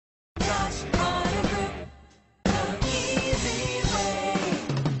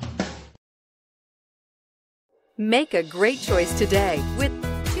Make a great choice today with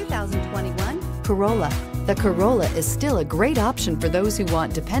 2021 Corolla. The Corolla is still a great option for those who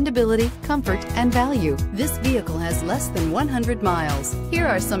want dependability, comfort, and value. This vehicle has less than 100 miles. Here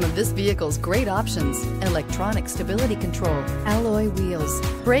are some of this vehicle's great options: electronic stability control, alloy wheels,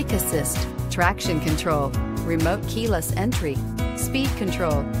 brake assist, traction control, remote keyless entry, speed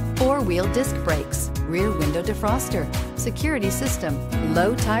control, four-wheel disc brakes, rear window defroster, security system,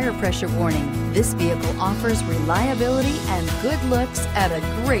 low tire pressure warning. This vehicle offers reliability and good looks at a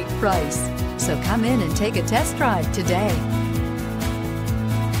great price. So come in and take a test drive today.